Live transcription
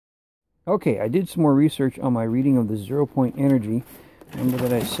Okay, I did some more research on my reading of the 0 point energy. Remember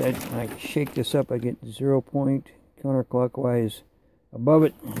that I said when I shake this up, I get 0 point counterclockwise above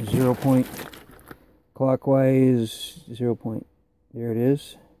it, 0 point clockwise, 0 point, there it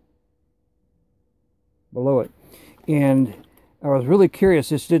is, below it. And I was really curious.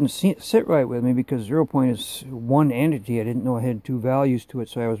 This didn't sit right with me because 0 point is one entity. I didn't know I had two values to it,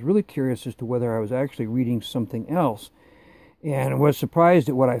 so I was really curious as to whether I was actually reading something else. And was surprised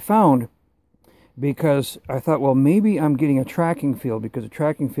at what I found, because I thought, well, maybe I'm getting a tracking field, because a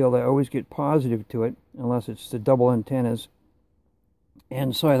tracking field, I always get positive to it, unless it's the double antennas.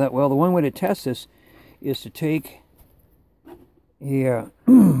 And so I thought, well, the one way to test this is to take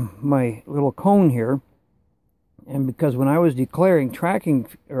my little cone here, and because when I was declaring tracking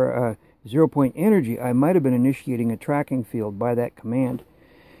or 0 point energy, I might have been initiating a tracking field by that command.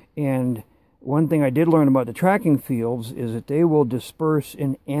 And one thing I did learn about the tracking fields is that they will disperse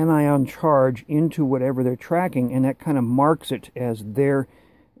an anion charge into whatever they're tracking, and that kind of marks it as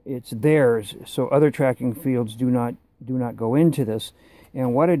it's theirs. So other tracking fields do not go into this.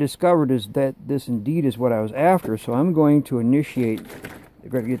 And what I discovered is that this indeed is what I was after. So I'm going to initiate. I'm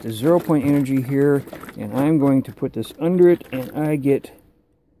going to get the 0 point energy here, and I'm going to put this under it, and I get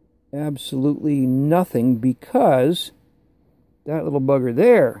absolutely nothing because that little bugger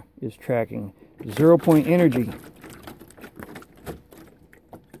there is tracking 0 point energy.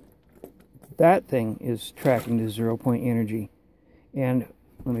 That thing is tracking the 0 point energy. And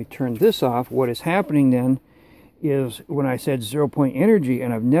let me turn this off. What is happening then is when I said 0 point energy,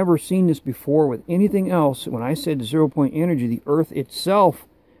 and I've never seen this before with anything else, when I said 0 point energy, the Earth itself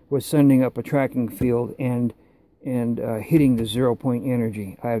was sending up a tracking field and hitting the 0 point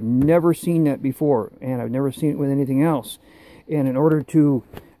energy. I've never seen that before, and I've never seen it with anything else. And in order to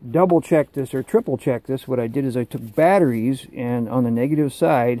double check this or triple check this, what I did is I took batteries, and on the negative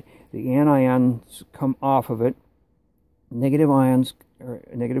side, the anions come off of it. Negative ions, or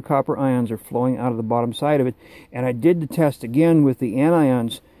negative copper ions, are flowing out of the bottom side of it. And I did the test again with the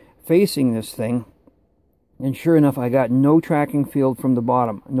anions facing this thing, and sure enough, I got no tracking field from the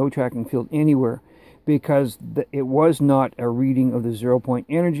bottom, no tracking field anywhere, because it was not a reading of the 0 point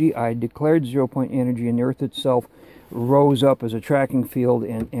energy. I declared 0 point energy, and the Earth itself rose up as a tracking field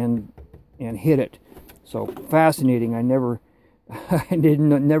and hit it. So fascinating. I never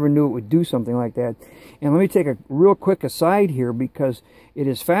knew it would do something like that. And let me take a real quick aside here, because it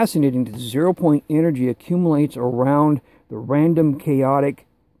is fascinating that 0 point energy accumulates around the random chaotic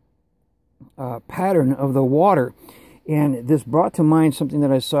pattern of the water. And this brought to mind something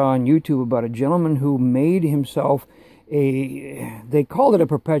that I saw on YouTube about a gentleman who made himself they called it a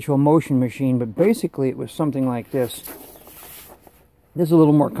perpetual motion machine, but basically it was something like this. This is a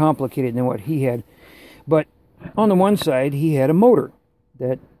little more complicated than what he had. But on the one side, he had a motor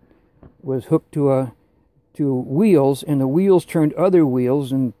that was hooked to wheels, and the wheels turned other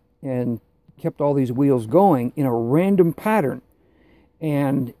wheels and kept all these wheels going in a random pattern.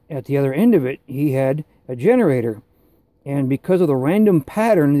 And at the other end of it, he had a generator. And because of the random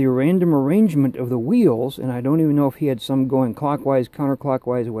pattern, the random arrangement of the wheels, and I don't even know if he had some going clockwise,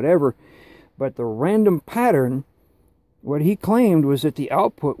 counterclockwise, or whatever, but the random pattern, what he claimed was that the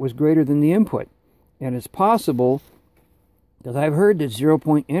output was greater than the input. And it's possible, because I've heard that 0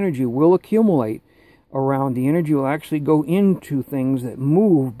 point energy will accumulate around, the energy will actually go into things that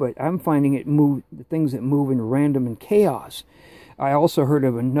move, but I'm finding it move, the things that move in random and chaos. I also heard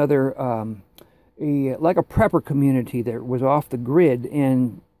of another, like a prepper community that was off the grid,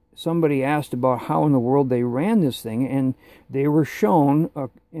 and somebody asked about how in the world they ran this thing, and they were shown,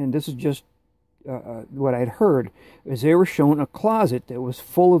 and this is just what I'd heard, is they were shown a closet that was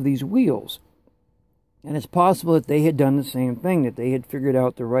full of these wheels. And it's possible that they had done the same thing, that they had figured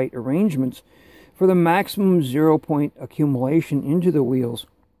out the right arrangements for the maximum 0 point accumulation into the wheels,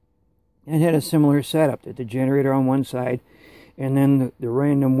 and had a similar setup, that the generator on one side, and then the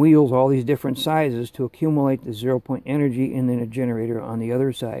random wheels, all these different sizes, to accumulate the 0 point energy, and then a generator on the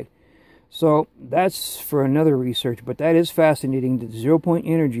other side. So that's for another research, but that is fascinating, that 0 point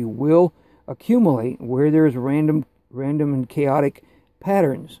energy will accumulate where there's random and chaotic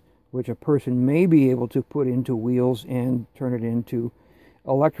patterns, which a person may be able to put into wheels and turn it into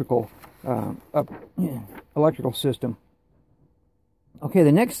electrical system. Okay,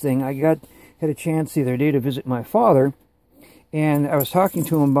 the next thing, I had a chance the other day to visit my father, and I was talking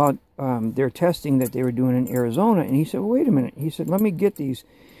to him about their testing that they were doing in Arizona, and he said, well, wait a minute. He said, let me get these.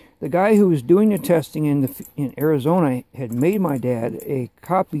 The guy who was doing the testing in Arizona had made my dad a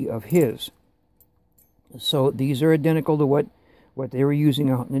copy of his. So these are identical to what they were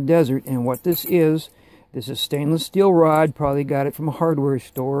using out in the desert. And what this is, This is stainless steel rod. Probably got it from a hardware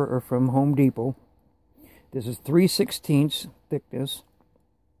store or from Home Depot. This is 3/16 thickness,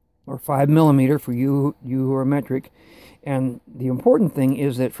 or 5 millimeter for you who are metric. And the important thing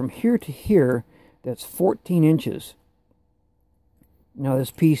is that from here to here, that's 14 inches. Now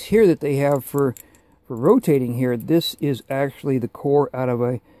this piece here that they have for rotating here, this is actually the core out of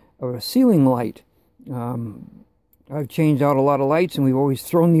a ceiling light. I've changed out a lot of lights, and we've always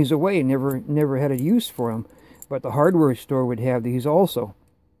thrown these away and never had a use for them. But the hardware store would have these also.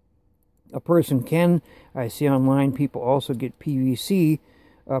 A person can, I see online, people also get PVC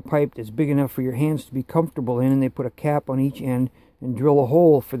pipe that's big enough for your hands to be comfortable in, and they put a cap on each end and drill a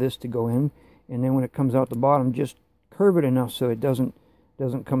hole for this to go in. And then when it comes out the bottom, just curve it enough so it doesn't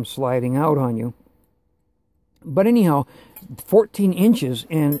come sliding out on you. But anyhow, 14 inches,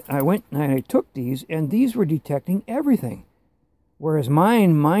 and I went and I took these, and these were detecting everything. Whereas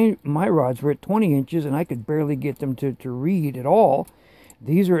my rods were at 20 inches, and I could barely get them to read at all.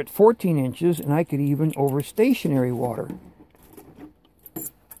 These are at 14 inches, and I could even over stationary water.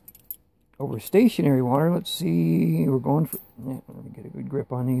 Over stationary water, let's see, we're going for, let me get a good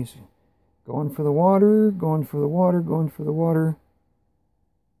grip on these. Going for the water, going for the water, going for the water.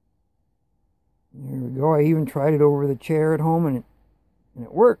 There we go. I even tried it over the chair at home, and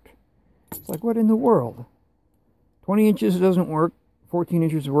it worked. It's like, what in the world? 20 inches doesn't work. 14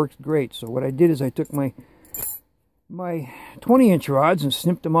 inches works great. So what I did is I took my 20-inch rods and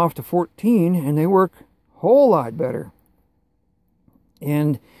snipped them off to 14, and they work a whole lot better.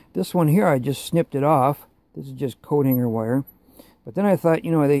 And this one here, I just snipped it off. This is just coat hanger wire. But then I thought,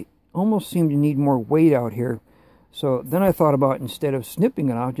 you know, they almost seem to need more weight out here. So then I thought about, instead of snipping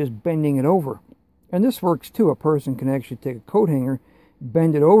it off, just bending it over. And this works too. A person can actually take a coat hanger,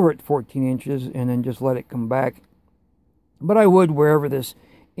 bend it over at 14 inches, and then just let it come back. But I would, wherever this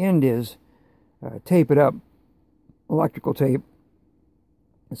end is, tape it up, electrical tape,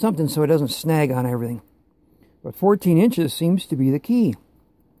 something so it doesn't snag on everything. But 14 inches seems to be the key.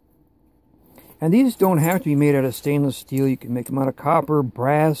 And these don't have to be made out of stainless steel. You can make them out of copper,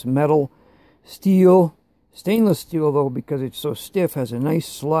 brass, metal, steel. Stainless steel, though, because it's so stiff, has a nice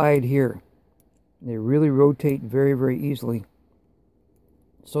slide here. They really rotate very, very easily.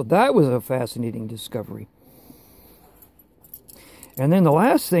 So that was a fascinating discovery. And then the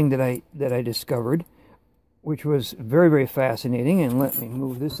last thing that I discovered, which was very, very fascinating, and let me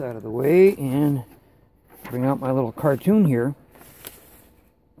move this out of the way and bring out my little cartoon here.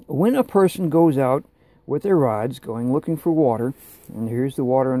 When a person goes out with their rods, going looking for water, and here's the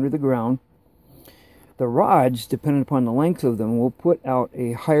water under the ground, the rods, depending upon the length of them, will put out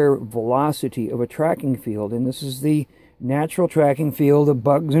a higher velocity of a tracking field. And this is the natural tracking field of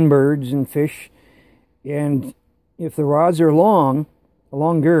bugs and birds and fish. And if the rods are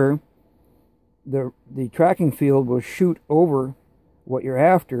longer, the tracking field will shoot over what you're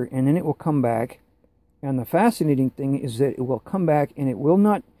after, and then it will come back. And the fascinating thing is that it will come back, and it will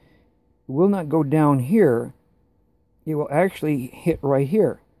not go down here. It will actually hit right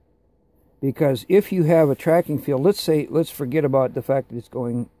here. Because if you have a tracking field, let's forget about the fact that it's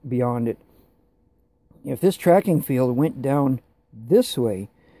going beyond it. If this tracking field went down this way,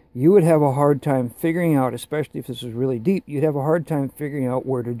 you would have a hard time figuring out, especially if this was really deep, you'd have a hard time figuring out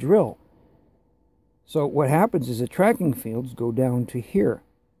where to drill. So what happens is the tracking fields go down to here,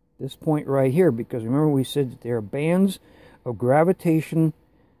 this point right here, because remember we said that there are bands of gravitation,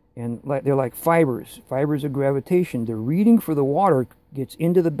 and they're like fibers of gravitation. The reading for the water gets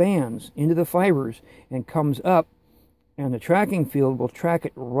into the bands, into the fibers, and comes up, and the tracking field will track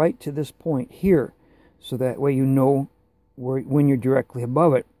it right to this point here, so that way you know when you're directly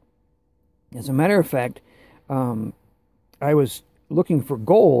above it. As a matter of fact, I was looking for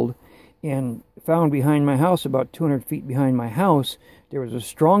gold, and found behind my house, about 200 feet behind my house, there was a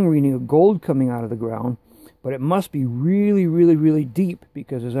strong reading of gold coming out of the ground. But it must be really, really, really deep,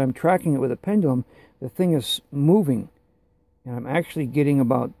 because as I'm tracking it with a pendulum, the thing is moving. And I'm actually getting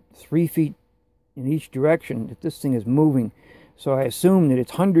about 3 feet in each direction that this thing is moving. So I assume that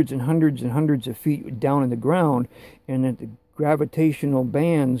it's hundreds and hundreds and hundreds of feet down in the ground, and that the gravitational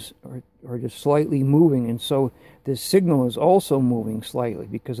bands are just slightly moving. And so this signal is also moving slightly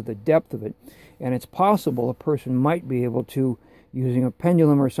because of the depth of it. And it's possible a person might be able to, using a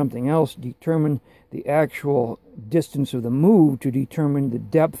pendulum or something else, determine the actual distance of the move to determine the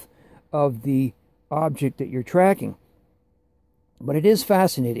depth of the object that you're tracking. But it is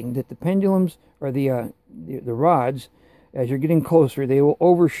fascinating that the pendulums, or the rods, as you're getting closer, they will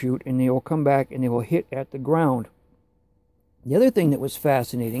overshoot, and they will come back and they will hit at the ground. The other thing that was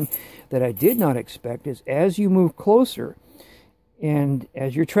fascinating that I did not expect is as you move closer, And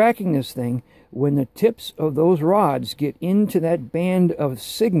as you're tracking this thing, when the tips of those rods get into that band of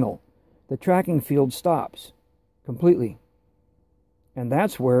signal, the tracking field stops completely. And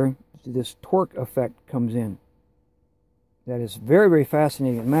that's where this torque effect comes in. That is very, very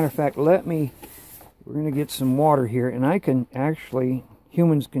fascinating. As a matter of fact, we're going to get some water here, and I can actually,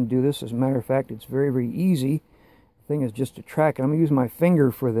 humans can do this. As a matter of fact, it's very, very easy. The thing is just to track it. I'm going to use my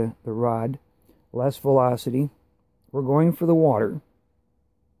finger for the rod. Less velocity. We're going for the water.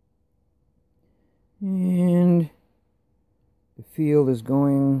 And the field is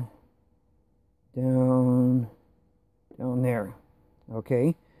going down there.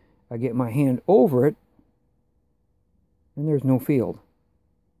 Okay? I get my hand over it, and there's no field.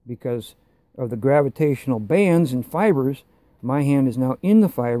 Because of the gravitational bands and fibers, my hand is now in the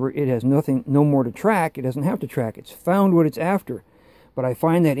fiber. It has no more to track. It doesn't have to track. It's found what it's after. But I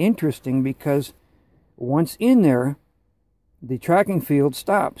find that interesting because once in there, the tracking field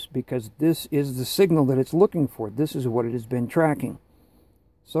stops because this is the signal that it's looking for. This is what it has been tracking.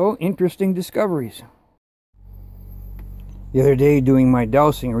 So, interesting discoveries. The other day, doing my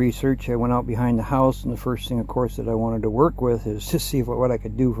dowsing research, I went out behind the house, and the first thing, of course, that I wanted to work with is to see what I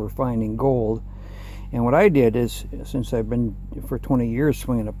could do for finding gold. And what I did is, since I've been for 20 years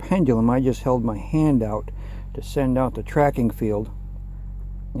swinging a pendulum, I just held my hand out to send out the tracking field.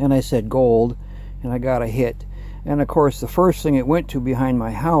 And I said gold, and I got a hit. And of course, the first thing it went to behind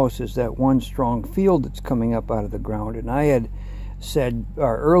my house is that one strong field that's coming up out of the ground. And I had said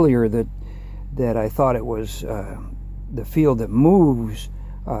earlier that I thought it was the field that moves,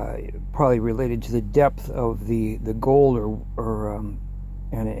 probably related to the depth of the gold,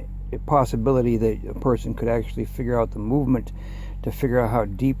 and a possibility that a person could actually figure out the movement to figure out how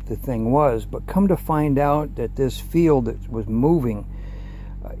deep the thing was. But come to find out that this field that was moving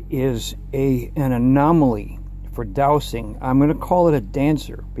is an anomaly for dowsing. I'm going to call it a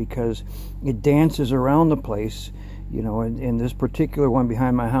dancer because it dances around the place. You know, and this particular one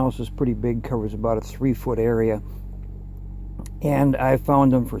behind my house is pretty big, covers about a 3-foot area. And I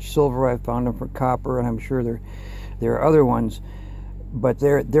found them for silver, I found them for copper, and I'm sure there are other ones. But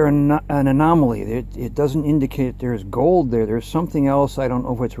they're an anomaly. It doesn't indicate there's gold there. There's something else. I don't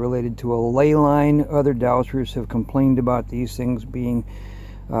know if it's related to a ley line. Other dowsers have complained about these things being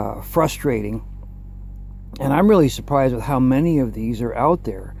frustrating. And I'm really surprised with how many of these are out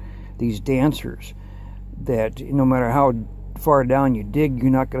there, these dancers, that no matter how far down you dig,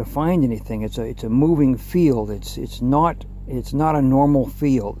 you're not going to find anything. It's a moving field. It's not a normal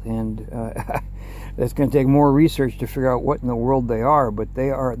field, and that's going to take more research to figure out what in the world they are. But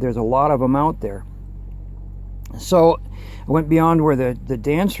they are. There's a lot of them out there. So I went beyond where the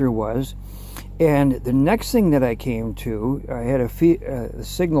dancer was, and the next thing that I came to, I had a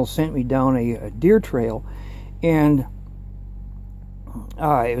signal sent me down a deer trail, and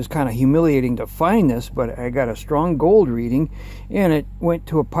it was kind of humiliating to find this, but I got a strong gold reading, and it went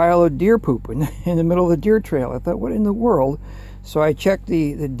to a pile of deer poop in the middle of the deer trail. I thought, what in the world? So I checked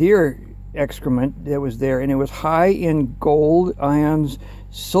the deer excrement that was there, and it was high in gold ions,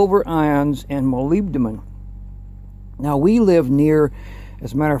 silver ions, and molybdenum. Now, we live near,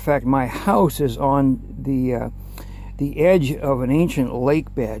 as a matter of fact, my house is on the edge of an ancient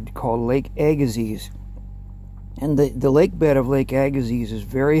lake bed called Lake Agassiz. And the lake bed of Lake Agassiz is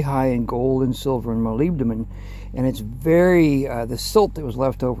very high in gold and silver and molybdenum, and it's very, the silt that was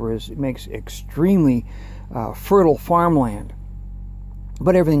left over makes extremely fertile farmland.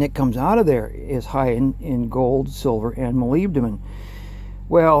 But everything that comes out of there is high in gold, silver, and molybdenum.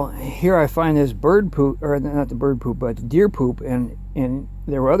 Well, here I find this bird poop, or not the bird poop, but deer poop, and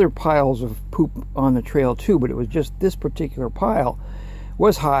there were other piles of poop on the trail too, but it was just this particular pile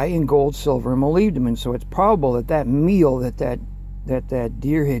was high in gold, silver, and molybdenum. So it's probable that meal that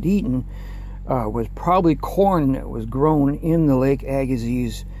deer had eaten was probably corn that was grown in the Lake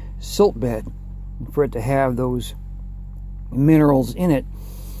Agassiz silt bed for it to have those minerals in it.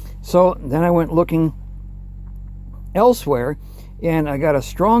 So then I went looking elsewhere, and I got a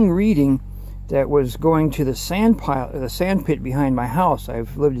strong reading that was going to the sand pit behind my house.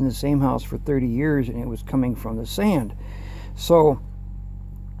 I've lived in the same house for 30 years, and it was coming from the sand. So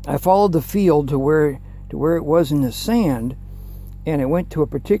I followed the field to where it was in the sand, and it went to a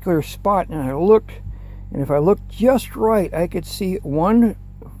particular spot, and I looked, and if I looked just right, I could see one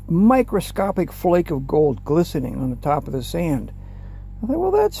microscopic flake of gold glistening on the top of the sand. I thought,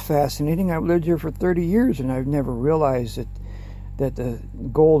 well, that's fascinating. I've lived here for 30 years, and I've never realized that the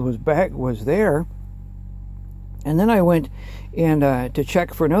gold was there. And then I went and to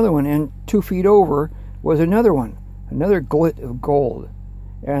check for another one, and 2 feet over was another one, another glit of gold.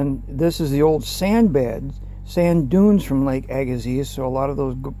 And this is the old sand beds sand dunes from Lake Agassiz, so a lot of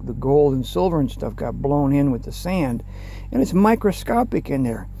the gold and silver and stuff got blown in with the sand, and it's microscopic in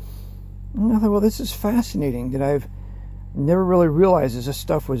there. And I thought, well, this is fascinating, that I've never really realized this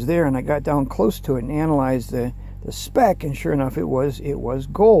stuff was there, and I got down close to it and analyzed the speck, and sure enough, it was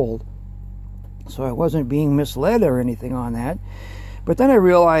gold. So I wasn't being misled or anything on that. But then I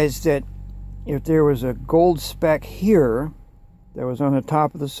realized that if there was a gold speck here that was on the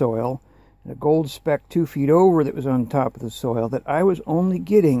top of the soil, and a gold speck 2 feet over that was on top of the soil, that I was only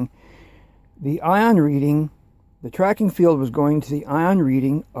getting the ion reading. The tracking field was going to the ion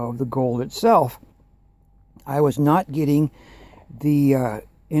reading of the gold itself. I was not getting the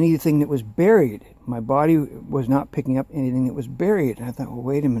anything that was buried. My body was not picking up anything that was buried. And I thought, well,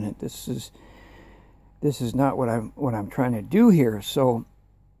 wait a minute, this is not what I'm trying to do here. So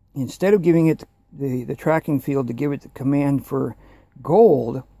instead of giving it the tracking field to give it the command for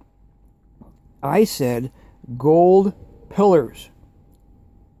gold, I said gold pillars.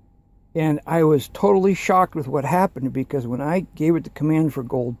 And I was totally shocked with what happened, because when I gave it the command for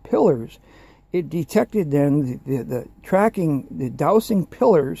gold pillars, it detected then the tracking, the dowsing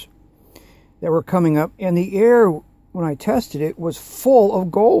pillars that were coming up, and the air, when I tested it, was full of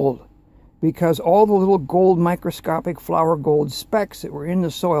gold, because all the little gold, microscopic flower gold specks that were in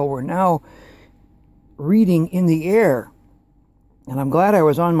the soil were now reading in the air. And I'm glad I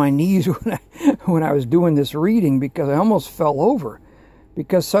was on my knees when I was doing this reading, because I almost fell over,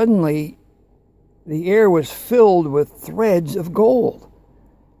 because suddenly the air was filled with threads of gold.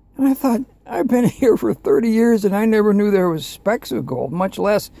 And I thought, I've been here for 30 years and I never knew there was specks of gold, much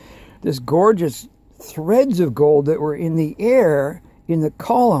less this gorgeous threads of gold that were in the air, in the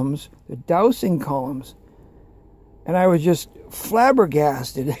columns, the dowsing columns. And I was just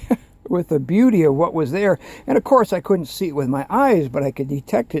flabbergasted with the beauty of what was there. And of course, I couldn't see it with my eyes, but I could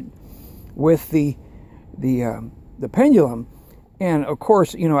detect it with the pendulum. And of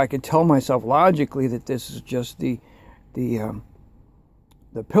course, you know, I could tell myself logically that this is just the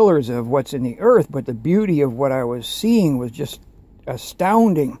pillars of what's in the earth, but the beauty of what I was seeing was just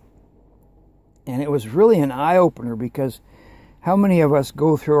astounding. And it was really an eye-opener, because how many of us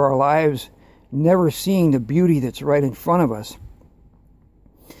go through our lives never seeing the beauty that's right in front of us?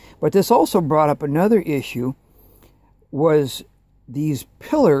 But this also brought up another issue, was these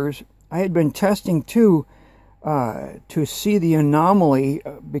pillars. I had been testing too to see the anomaly,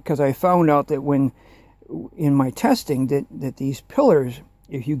 because I found out that when in my testing that these pillars,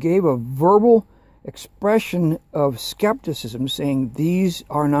 if you gave a verbal expression of skepticism, saying these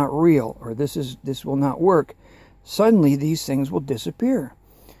are not real, or this will not work, suddenly these things will disappear.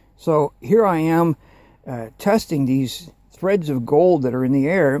 So here I am testing these threads of gold that are in the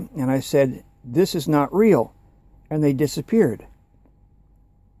air, and I said, this is not real, and they disappeared.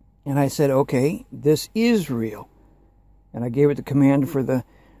 And I said, okay, this is real. And I gave it the command for the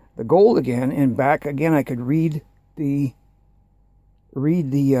gold again, and back again I could read the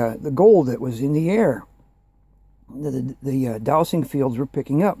gold that was in the air. The dowsing fields were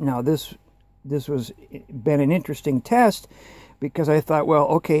picking up. Now this was been an interesting test, because I thought, well,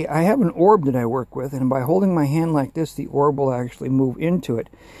 okay, I have an orb that I work with, and by holding my hand like this, the orb will actually move into it.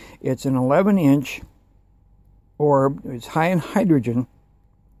 It's an 11-inch orb. It's high in hydrogen,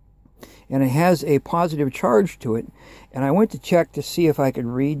 and it has a positive charge to it. And I went to check to see if I could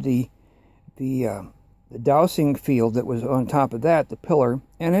read the dowsing field that was on top of that, the pillar,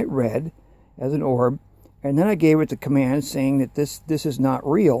 and it read as an orb. And then I gave it the command saying that this is not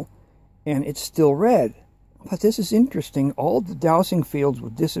real, and it still read. I thought, this is interesting. All the dowsing fields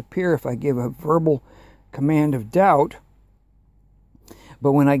would disappear if I gave a verbal command of doubt.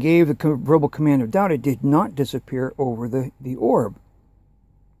 But when I gave the verbal command of doubt, it did not disappear over the orb.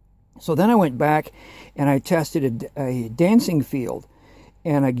 So then I went back and I tested a dancing field,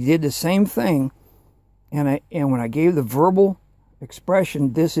 and I did the same thing. And when I gave the verbal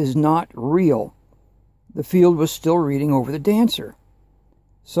expression, this is not real, the field was still reading over the dancer.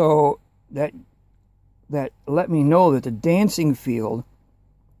 So that let me know that the dancing field,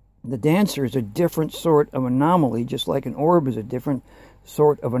 the dancer, is a different sort of anomaly, just like an orb is a different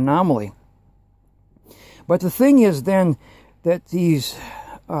sort of anomaly. But the thing is then that these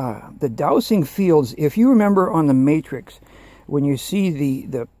the dowsing fields, if you remember on the Matrix, when you see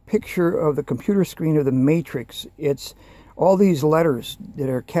the picture of the computer screen of the Matrix, it's all these letters that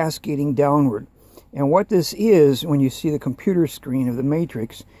are cascading downward. And what this is, when you see the computer screen of the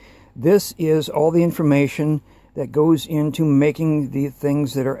Matrix, this is all the information that goes into making the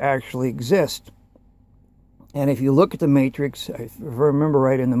things that are actually exist. And if you look at the Matrix, if I remember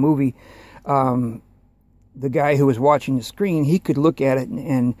right in the movie, the guy who was watching the screen, he could look at it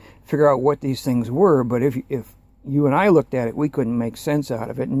and figure out what these things were. But if you and I looked at it, we couldn't make sense out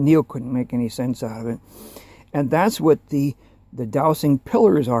of it, and Neil couldn't make any sense out of it. And that's what the dowsing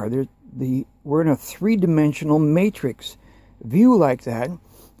pillars are. We're in a three-dimensional matrix view like that.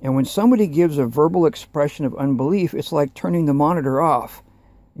 And when somebody gives a verbal expression of unbelief, it's like turning the monitor off.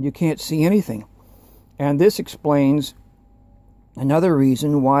 You can't see anything. And this explains another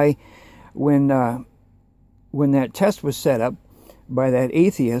reason why when that test was set up by that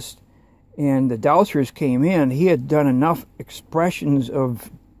atheist and the dowsers came in, he had done enough expressions of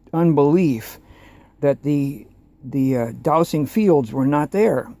unbelief that the dowsing fields were not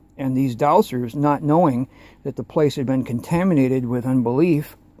there. And these dowsers, not knowing that the place had been contaminated with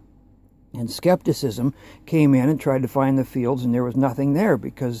unbelief and skepticism, came in and tried to find the fields, and there was nothing there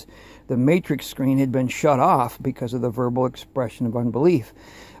because the matrix screen had been shut off because of the verbal expression of unbelief.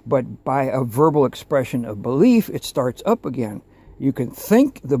 But by a verbal expression of belief, it starts up again. You can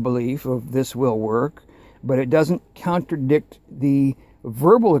think the belief of this will work, but it doesn't contradict the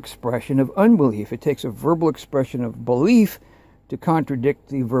verbal expression of unbelief. It takes a verbal expression of belief to contradict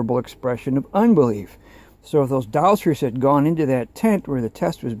the verbal expression of unbelief. So if those dowsers had gone into that tent where the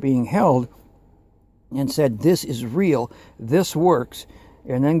test was being held and said, this is real, this works,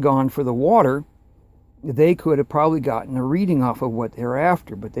 and then gone for the water, they could have probably gotten a reading off of what they were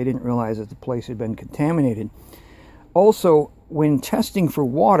after, but they didn't realize that the place had been contaminated. Also, when testing for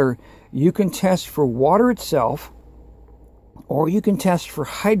water, you can test for water itself, or you can test for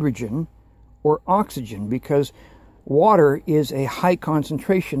hydrogen or oxygen, because water is a high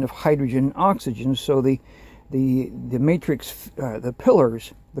concentration of hydrogen and oxygen. So the matrix, the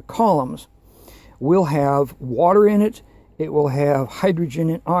pillars, the columns, will have water in it. It will have hydrogen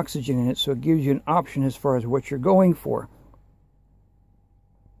and oxygen in it. So it gives you an option as far as what you're going for.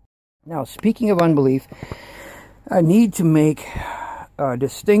 Now, speaking of unbelief, I need to make a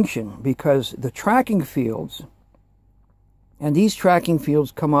distinction, because the tracking fields, and these tracking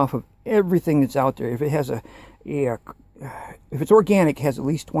fields come off of everything that's out there. If it has if it's organic, it has at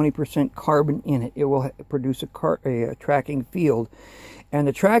least 20% carbon in it, it will produce a tracking field. And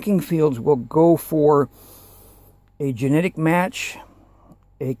the tracking fields will go for a genetic match,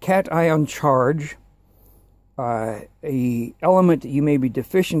 a cation charge, a element that you may be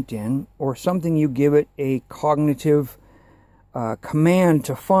deficient in, or something you give it a cognitive command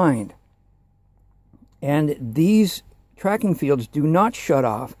to find. And these tracking fields do not shut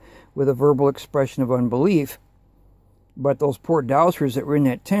off with a verbal expression of unbelief. But those poor dowsers that were in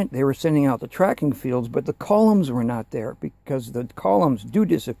that tent, they were sending out the tracking fields, but the columns were not there, because the columns do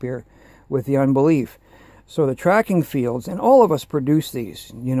disappear with the unbelief. So the tracking fields, and all of us produce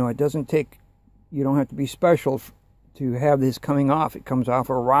these. You know, it doesn't take, you don't have to be special to have this coming off. It comes off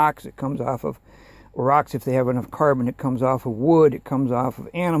of rocks, it comes off of rocks if they have enough carbon, it comes off of wood, it comes off of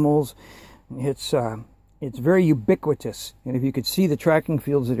animals. It's very ubiquitous. And if you could see the tracking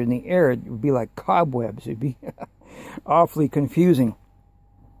fields that are in the air, it would be like cobwebs. It'd be awfully confusing.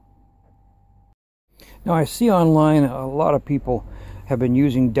 Now, I see online a lot of people have been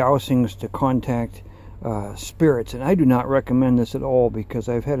using dowsings to contact spirits, and I do not recommend this at all, because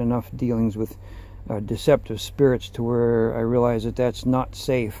I've had enough dealings with deceptive spirits to where I realize that that's not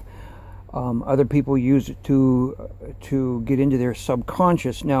safe. Other people use it to get into their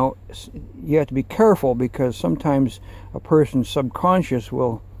subconscious. Now, you have to be careful, because sometimes a person's subconscious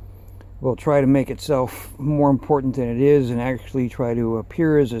will try to make itself more important than it is, and actually try to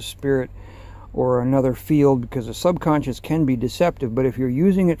appear as a spirit or another field, because the subconscious can be deceptive. But if you're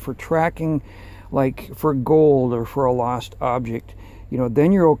using it for tracking, like for gold or for a lost object, you know,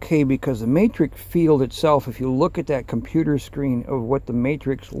 then you're okay, because the matrix field itself, if you look at that computer screen of what the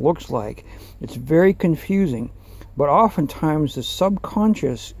matrix looks like, it's very confusing. But oftentimes the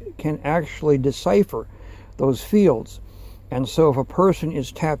subconscious can actually decipher those fields. And so if a person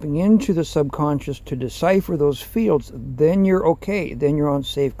is tapping into the subconscious to decipher those fields, then you're okay. Then you're on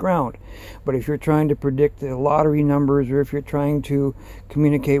safe ground. But if you're trying to predict the lottery numbers, or if you're trying to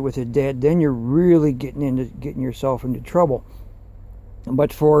communicate with the dead, then you're really getting yourself into trouble.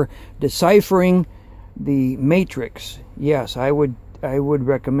 But for deciphering the matrix, yes, I would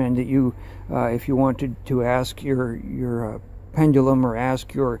recommend that you, if you wanted to ask your pendulum or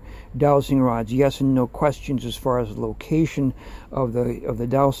ask your dowsing rods yes and no questions as far as the location of the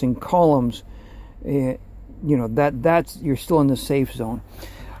dowsing columns, you know, that's you're still in the safe zone.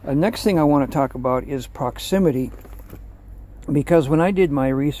 Next thing I want to talk about is proximity, because when I did my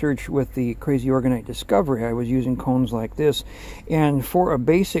research with the Crazy Organite Discovery, I was using cones like this, and for a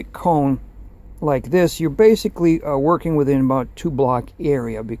basic cone, like this, you're basically working within about 2-block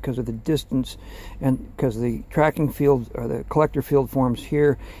area because of the distance, and because the tracking field or the collector field forms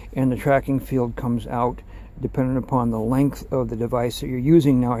here, and the tracking field comes out depending upon the length of the device that you're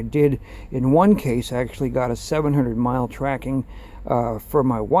using. Now, I did, in one case, actually got a 700-mile tracking for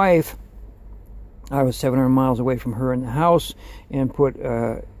my wife. I was 700 miles away from her in the house, and put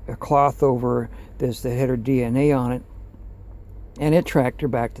a cloth over this that had her DNA on it, and it tracked her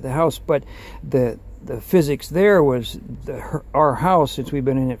back to the house. But the physics there was our house, since we've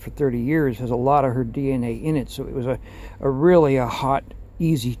been in it for 30 years, has a lot of her DNA in it, so it was a really hot,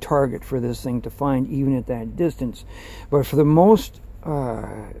 easy target for this thing to find, even at that distance. But for the most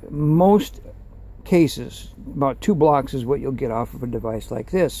cases, about 2 blocks is what you'll get off of a device like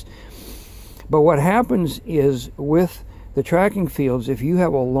this. But what happens is, with the tracking fields, if you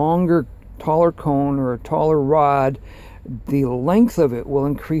have a longer, taller cone or a taller rod, the length of it will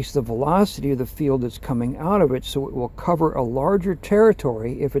increase the velocity of the field that's coming out of it, so it will cover a larger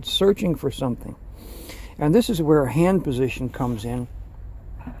territory if it's searching for something. And this is where hand position comes in,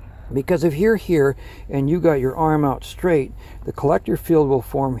 because if you're here and you got your arm out straight, the collector field will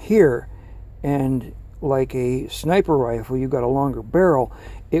form here, and like a sniper rifle, you've got a longer barrel,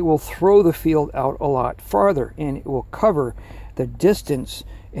 it will throw the field out a lot farther, and it will cover the distance,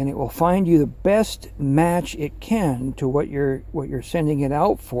 and it will find you the best match it can to what you're sending it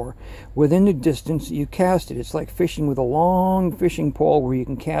out for within the distance that you cast it. It's like fishing with a long fishing pole, where you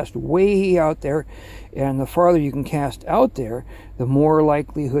can cast way out there, and the farther you can cast out there, the more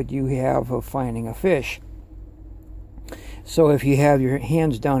likelihood you have of finding a fish. So if you have your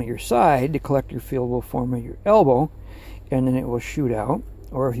hands down at your side, the collector field will form at your elbow, and then it will shoot out.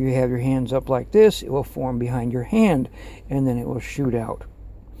 Or if you have your hands up like this, it will form behind your hand, and then it will shoot out.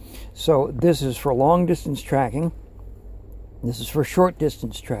 So this is for long distance tracking. This is for short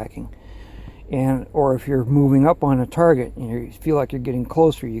distance tracking. And or if you're moving up on a target and you feel like you're getting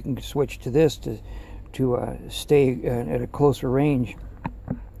closer, you can switch to this to stay at a closer range.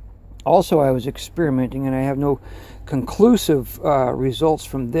 Also, I was experimenting, and I have no conclusive results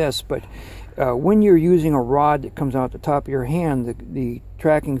from this, but when you're using a rod that comes out the top of your hand, the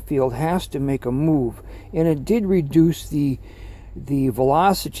tracking field has to make a move, and it did reduce the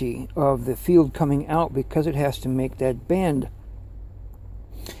velocity of the field coming out because it has to make that bend.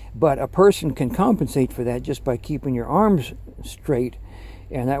 But a person can compensate for that just by keeping your arms straight,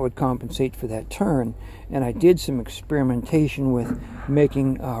 and that would compensate for that turn. And I did some experimentation with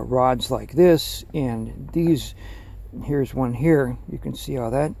making rods like this, and these, here's one here, you can see how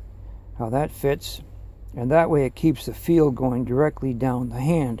that fits, and that way it keeps the field going directly down the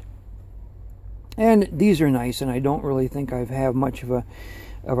hand. And these are nice, and I don't really think I have much of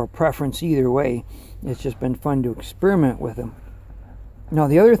a preference either way. It's just been fun to experiment with them. Now,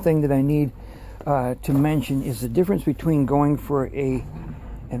 the other thing that I need to mention is the difference between going for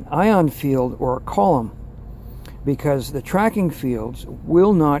an ion field or a column, because the tracking fields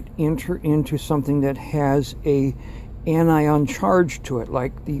will not enter into something that has a anion charge to it,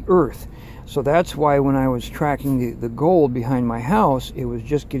 like the earth. So that's why when I was tracking the gold behind my house, it was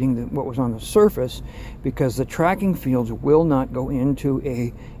just getting what was on the surface, because the tracking fields will not go into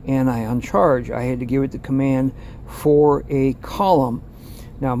a anion charge. I had to give it the command for a column.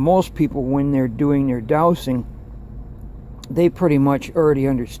 Now, most people, when they're doing their dowsing, they pretty much already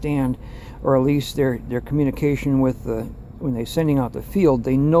understand, or at least their communication with when they're sending out the field,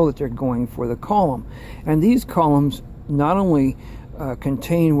 they know that they're going for the column. And these columns not only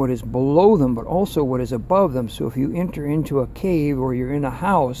contain what is below them, but also what is above them. So if you enter into a cave or you're in a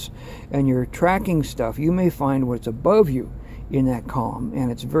house and you're tracking stuff, you may find what's above you in that column, and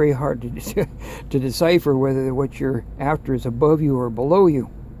it's very hard to decipher whether what you're after is above you or below you.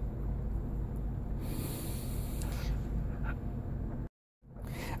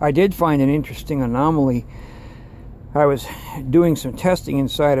 I did find an interesting anomaly. I was doing some testing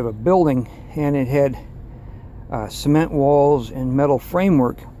inside of a building, and it had cement walls and metal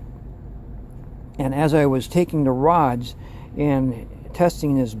framework, and as I was taking the rods and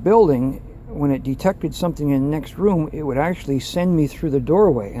testing this building, when it detected something in the next room, it would actually send me through the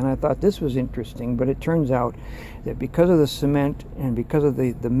doorway. And I thought this was interesting, but it turns out that because of the cement and because of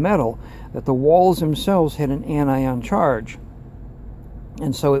the metal, that the walls themselves had an anion charge,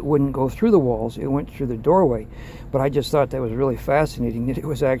 and so it wouldn't go through the walls, it went through the doorway. But I just thought that was really fascinating, that it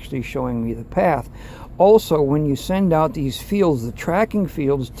was actually showing me the path. Also, when you send out these fields, the tracking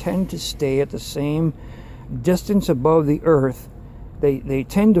fields tend to stay at the same distance above the earth. They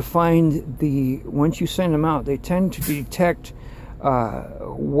tend to find once you send them out, they tend to detect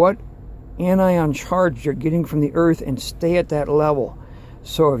what anion charge you're getting from the earth and stay at that level.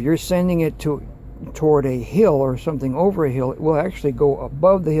 So if you're sending it to toward a hill or something over a hill, it will actually go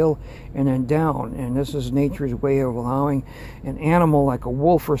above the hill and then down. And this is nature's way of allowing an animal like a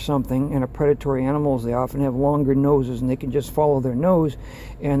wolf or something, and a predatory animals, they often have longer noses and they can just follow their nose,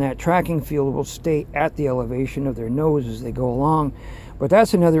 and that tracking field will stay at the elevation of their nose as they go along. But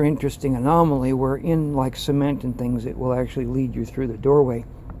that's another interesting anomaly where in like cement and things, it will actually lead you through the doorway.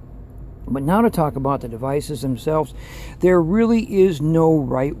 But now to talk about the devices themselves, there really is no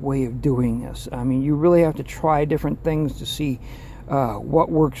right way of doing this. I mean, you really have to try different things to see what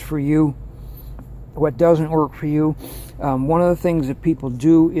works for you, what doesn't work for you. One of the things that people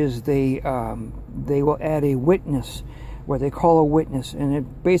do is they will add a witness, what they call a witness,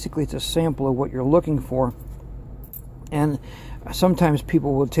 and basically it's a sample of what you're looking for. And sometimes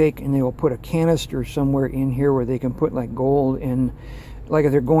people will take and they will put a canister somewhere in here where they can put like gold in. Like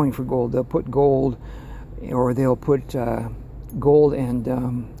if they're going for gold, they'll put gold, or they'll put gold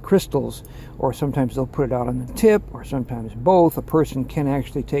and crystals, or sometimes they'll put it out on the tip, or sometimes both. A person can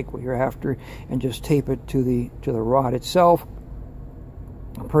actually take what you're after and just tape it to the rod itself.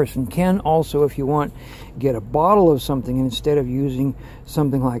 A person can also, if you want, get a bottle of something, and instead of using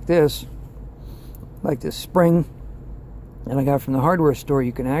something like this spring that I got from the hardware store,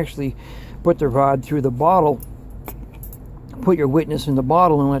 you can actually put the rod through the bottle, put your witness in the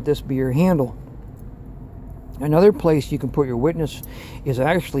bottle, and let this be your handle. Another place you can put your witness is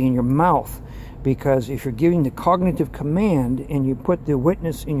actually in your mouth, because if you're giving the cognitive command and you put the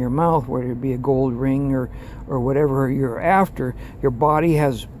witness in your mouth, whether it be a gold ring or whatever you're after, your body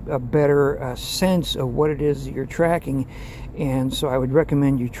has a better sense of what it is that you're tracking. And so I would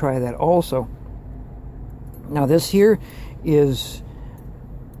recommend you try that also. Now this here is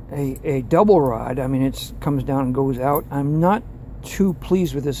a double rod. I mean, it comes down and goes out. I'm not too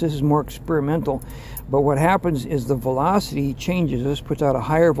pleased with this. This is more experimental. But what happens is the velocity changes. This puts out a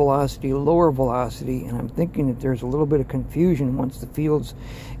higher velocity, lower velocity, and I'm thinking that there's a little bit of confusion once the fields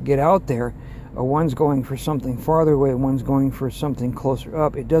get out there. One's going for something farther away, one's going for something closer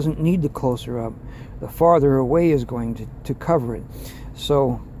up. It doesn't need the closer up. The farther away is going to cover it.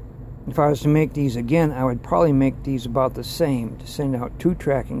 So if I was to make these again, I would probably make these about the same to send out 2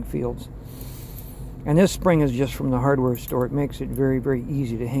 tracking fields. And this spring is just from the hardware store. It makes it very, very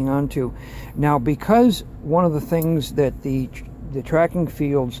easy to hang on to. Now, because one of the things that the tracking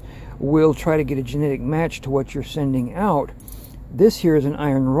fields will try to get a genetic match to what you're sending out, this here is an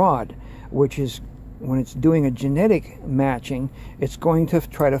iron rod, which is, when it's doing a genetic matching, it's going to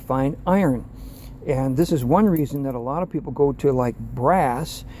try to find iron. And this is one reason that a lot of people go to like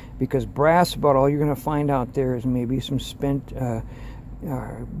brass, because brass, about all you're going to find out there is maybe some spent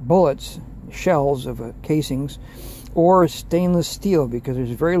bullets, shells of casings, or stainless steel, because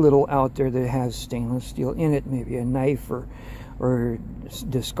there's very little out there that has stainless steel in it, maybe a knife or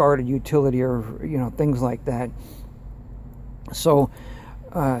discarded utility, or things like that. So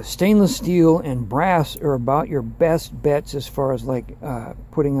stainless steel and brass are about your best bets as far as like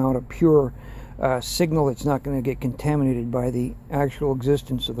putting out a pure signal that's not going to get contaminated by the actual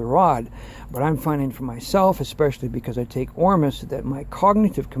existence of the rod. But I'm finding for myself, especially because I take Ormus, that my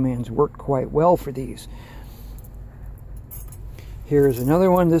cognitive commands work quite well for these. Here's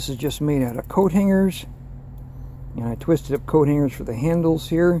another one. This is just made out of coat hangers, and I twisted up coat hangers for the handles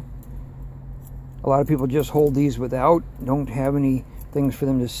here. A lot of people just hold these without, don't have any things for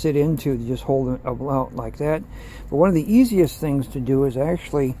them to sit into, they just hold them out like that. But one of the easiest things to do is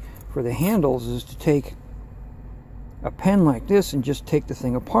actually, for the handles, is to take a pen like this and just take the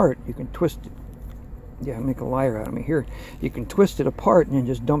thing apart. You can twist it. Yeah, make a liar out of me here. You can twist it apart and then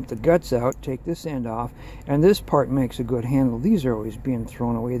just dump the guts out, take this end off, and this part makes a good handle. These are always being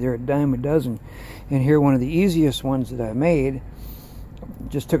thrown away. They're a dime a dozen. And here, one of the easiest ones that I made,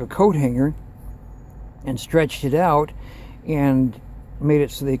 just took a coat hanger and stretched it out and made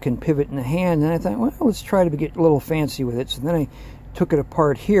it so they can pivot in the hand. And I thought, well, let's try to get a little fancy with it. So then I took it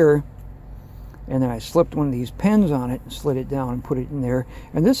apart here, and then I slipped one of these pens on it and slid it down and put it in there,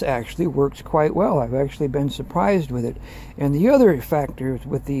 and this actually works quite well. I've actually been surprised with it. And the other factor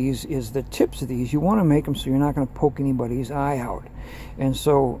with these is the tips of these. You want to make them so you're not going to poke anybody's eye out. And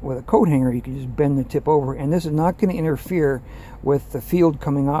so with a coat hanger, you can just bend the tip over, and this is not going to interfere with the field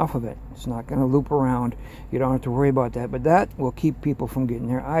coming off of it. It's not going to loop around. You don't have to worry about that, but that will keep people from getting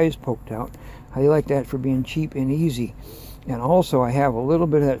their eyes poked out. How do you like that for being cheap and easy? And also, I have a little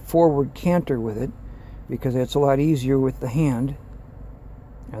bit of that forward canter with it, because it's a lot easier with the hand.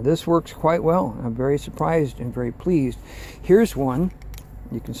 Now this works quite well. I'm very surprised and very pleased. Here's one.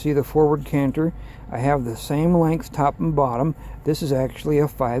 You can see the forward canter. I have the same length top and bottom. This is actually a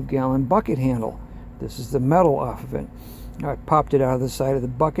 5-gallon bucket handle. This is the metal off of it. I popped it out of the side of the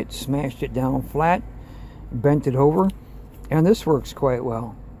bucket, smashed it down flat, bent it over, and this works quite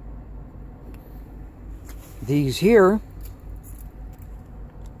well. These here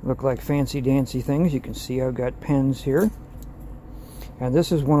look like fancy dancy things. You can see I've got pens here. And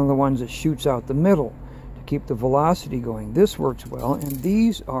this is one of the ones that shoots out the middle to keep the velocity going. This works well. And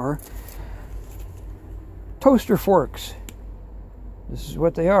these are toaster forks. This is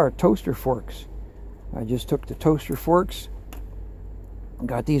what they are, toaster forks. I just took the toaster forks,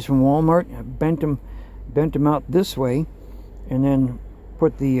 got these from Walmart, I bent them out this way, and then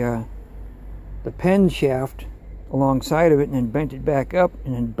put the pen shaft alongside of it, and then bent it back up,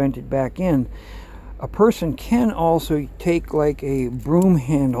 and then bent it back in. A person can also take like a broom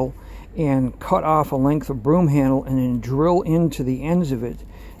handle and cut off a length of broom handle and then drill into the ends of it.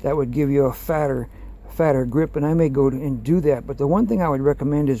 That would give you a fatter grip, and I may go and do that. But the one thing I would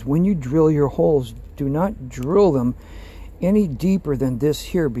recommend is when you drill your holes, do not drill them any deeper than this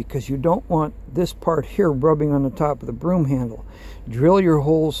here, because you don't want this part here rubbing on the top of the broom handle. Drill your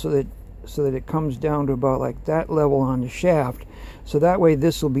holes so that it comes down to about like that level on the shaft, so that way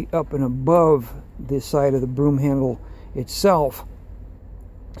this will be up and above the side of the broom handle itself,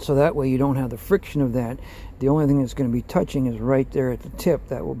 so that way you don't have the friction of that. The only thing that's going to be touching is right there at the tip.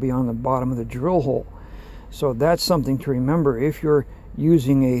 That will be on the bottom of the drill hole. So that's something to remember if you're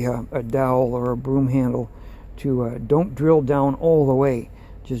using a dowel or a broom handle, to don't drill down all the way.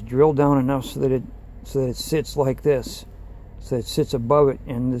 Just drill down enough so that it sits like this, so it sits above it,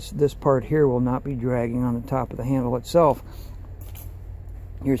 and this part here will not be dragging on the top of the handle itself.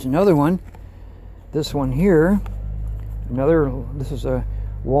 Here's another one. This one here, this is a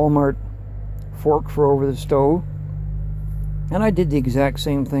Walmart fork for over the stove, and I did the exact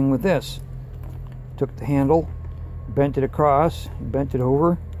same thing with this. Took the handle, bent it across, bent it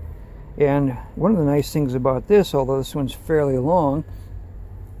over, and one of the nice things about this, although this one's fairly long,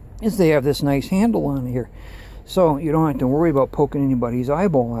 is they have this nice handle on here, so you don't have to worry about poking anybody's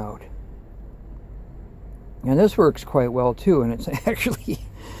eyeball out. And this works quite well too, and it's actually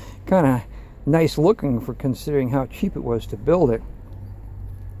kind of nice looking for considering how cheap it was to build it.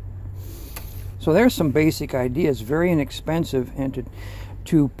 So there's some basic ideas, very inexpensive, and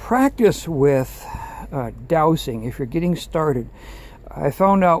to practice with dowsing if you're getting started. I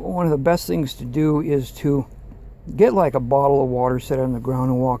found out one of the best things to do is to get like a bottle of water, set it on the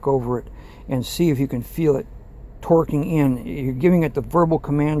ground, and walk over it and see if you can feel it torquing in. You're giving it the verbal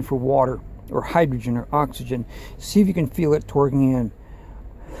command for water or hydrogen or oxygen. See if you can feel it torquing in.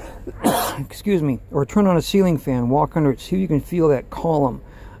 Excuse me. Or turn on a ceiling fan, walk under it, see if you can feel that column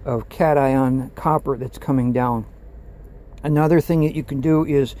of cation copper that's coming down. Another thing that you can do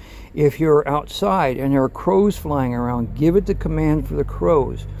is, if you're outside and there are crows flying around, give it the command for the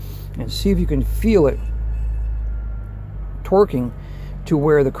crows and see if you can feel it torquing to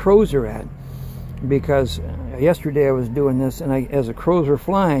where the crows are at. Because yesterday I was doing this, and as the crows were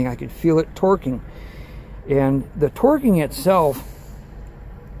flying, I could feel it torquing. And the torquing itself,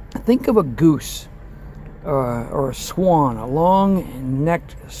 think of a goose or a swan, a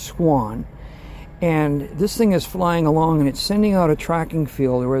long-necked swan. And this thing is flying along, and it's sending out a tracking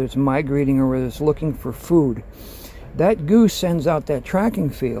field, whether it's migrating or whether it's looking for food. That goose sends out that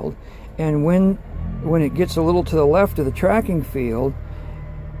tracking field, and when it gets a little to the left of the tracking field,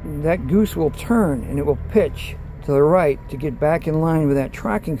 that goose will turn and it will pitch to the right to get back in line with that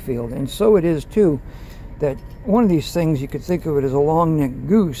tracking field. And so it is too, that one of these things, you could think of it as a long-necked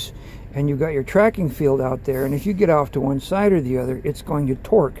goose, and you've got your tracking field out there, and if you get off to one side or the other, it's going to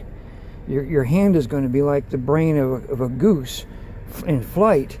torque. Your hand is going to be like the brain of a goose in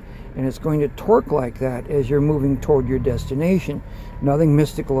flight, and it's going to torque like that as you're moving toward your destination. Nothing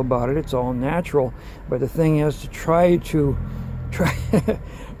mystical about it, it's all natural. But the thing is to try to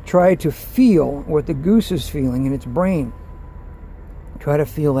feel what the goose is feeling in its brain. Try to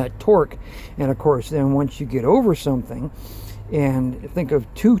feel that torque. And of course, then once you get over something, and think of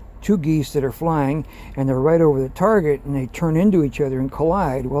two geese that are flying and they're right over the target and they turn into each other and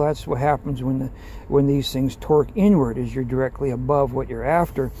collide. Well, that's what happens when these things torque inward, is you're directly above what you're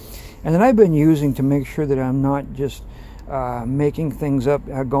after. And then I've been using, to make sure that I'm not just making things up,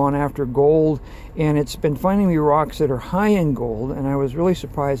 I've gone after gold, and it's been finding me rocks that are high in gold, and I was really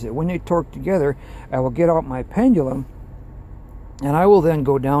surprised that when they torque together, I will get out my pendulum and I will then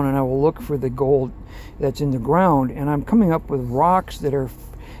go down and I will look for the gold that's in the ground, and I'm coming up with rocks that have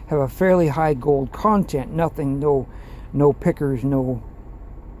a fairly high gold content. Nothing, no pickers, no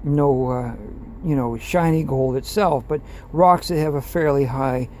shiny gold itself, but rocks that have a fairly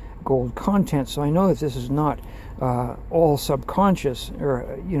high gold content. So I know that this is not all subconscious,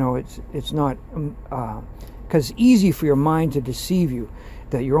 or it's not because it's easy for your mind to deceive you,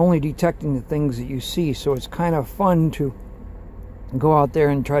 that you're only detecting the things that you see. So it's kind of fun to go out there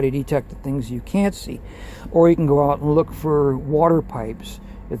and try to detect the things you can't see. Or you can go out and look for water pipes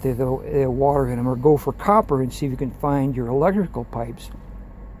if they have water in them, or go for copper and see if you can find your electrical pipes,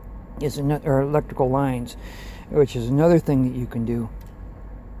 or electrical lines, which is another thing that you can do.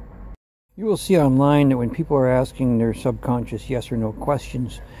 You will see online that when people are asking their subconscious yes or no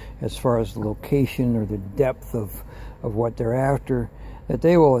questions as far as the location or the depth of what they're after, that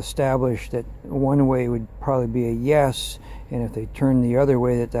they will establish that one way would probably be a yes, and if they turn the other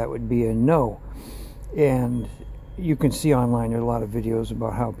way, that would be a no. And you can see online, there are a lot of videos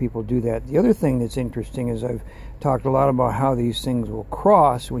about how people do that. The other thing that's interesting is I've talked a lot about how these things will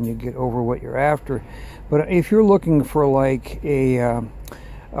cross when you get over what you're after. But if you're looking for like a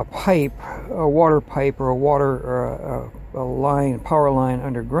pipe, a water pipe, or a power line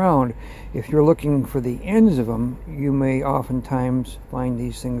underground, if you're looking for the ends of them, you may oftentimes find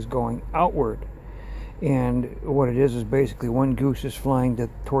these things going outward. And what it is basically one goose is flying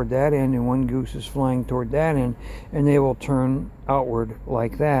toward that end, and one goose is flying toward that end, and they will turn outward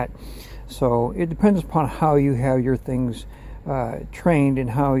like that. So it depends upon how you have your things trained, and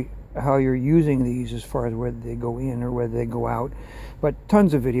how you're using these as far as whether they go in or whether they go out. But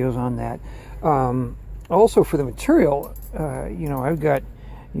tons of videos on that. Also for the material, I've got,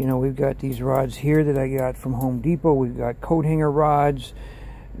 we've got these rods here that I got from Home Depot. We've got coat hanger rods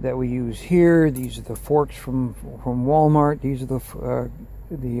that we use here. These are the forks from Walmart. These are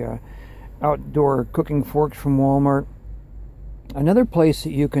the outdoor cooking forks from Walmart. Another place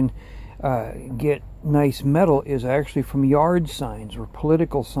that you can get nice metal is actually from yard signs or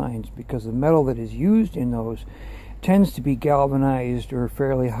political signs, because the metal that is used in those tends to be galvanized or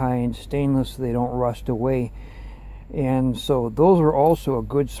fairly high in stainless, so they don't rust away. And so those are also a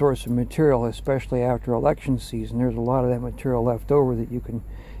good source of material, especially after election season. There's a lot of that material left over that you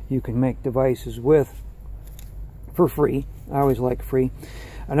can make devices with for free. I always like free.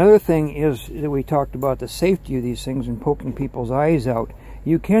 Another thing is that we talked about the safety of these things and poking people's eyes out.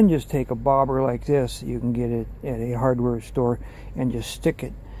 You can just take a bobber like this, you can get it at a hardware store, and just stick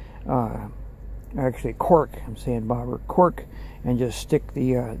it, actually cork, I'm saying bobber, cork, and just stick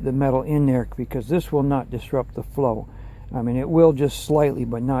the metal in there, because this will not disrupt the flow. I mean, it will just slightly,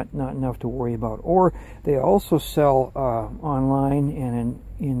 but not enough to worry about. Or they also sell online and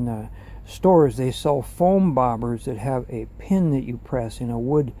in stores, they sell foam bobbers that have a pin that you press, in a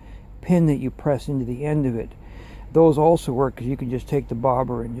wood pin that you press into the end of it. Those also work, because you can just take the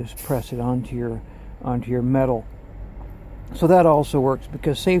bobber and just press it onto your metal. So that also works,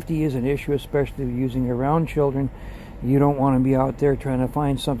 because safety is an issue, especially using it around children. You don't want to be out there trying to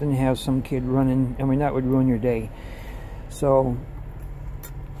find something and have some kid running. I mean, that would ruin your day. So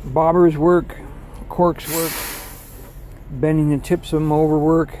bobbers work, corks work, bending the tips of them over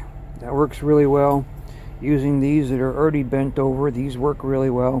work. That works really well. Using these that are already bent over, these work really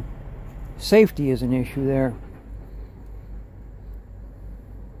well. Safety is an issue there.